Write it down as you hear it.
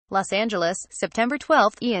Los Angeles, September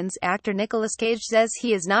 12. Ian's actor Nicolas Cage says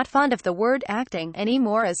he is not fond of the word acting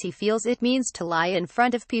anymore as he feels it means to lie in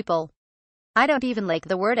front of people. "I don't even like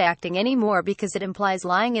the word acting anymore because it implies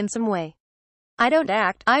lying in some way. I don't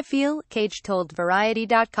act, I feel," Cage told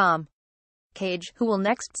Variety.com. Cage, who will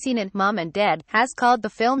next seen in Mom and Dad, has called the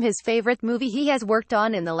film his favorite movie he has worked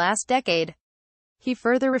on in the last decade. He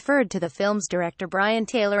further referred to the film's director Brian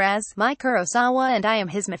Taylor as "my Kurosawa and I am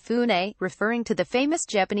his Mifune," referring to the famous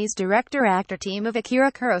Japanese director-actor team of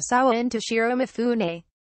Akira Kurosawa and Toshiro Mifune.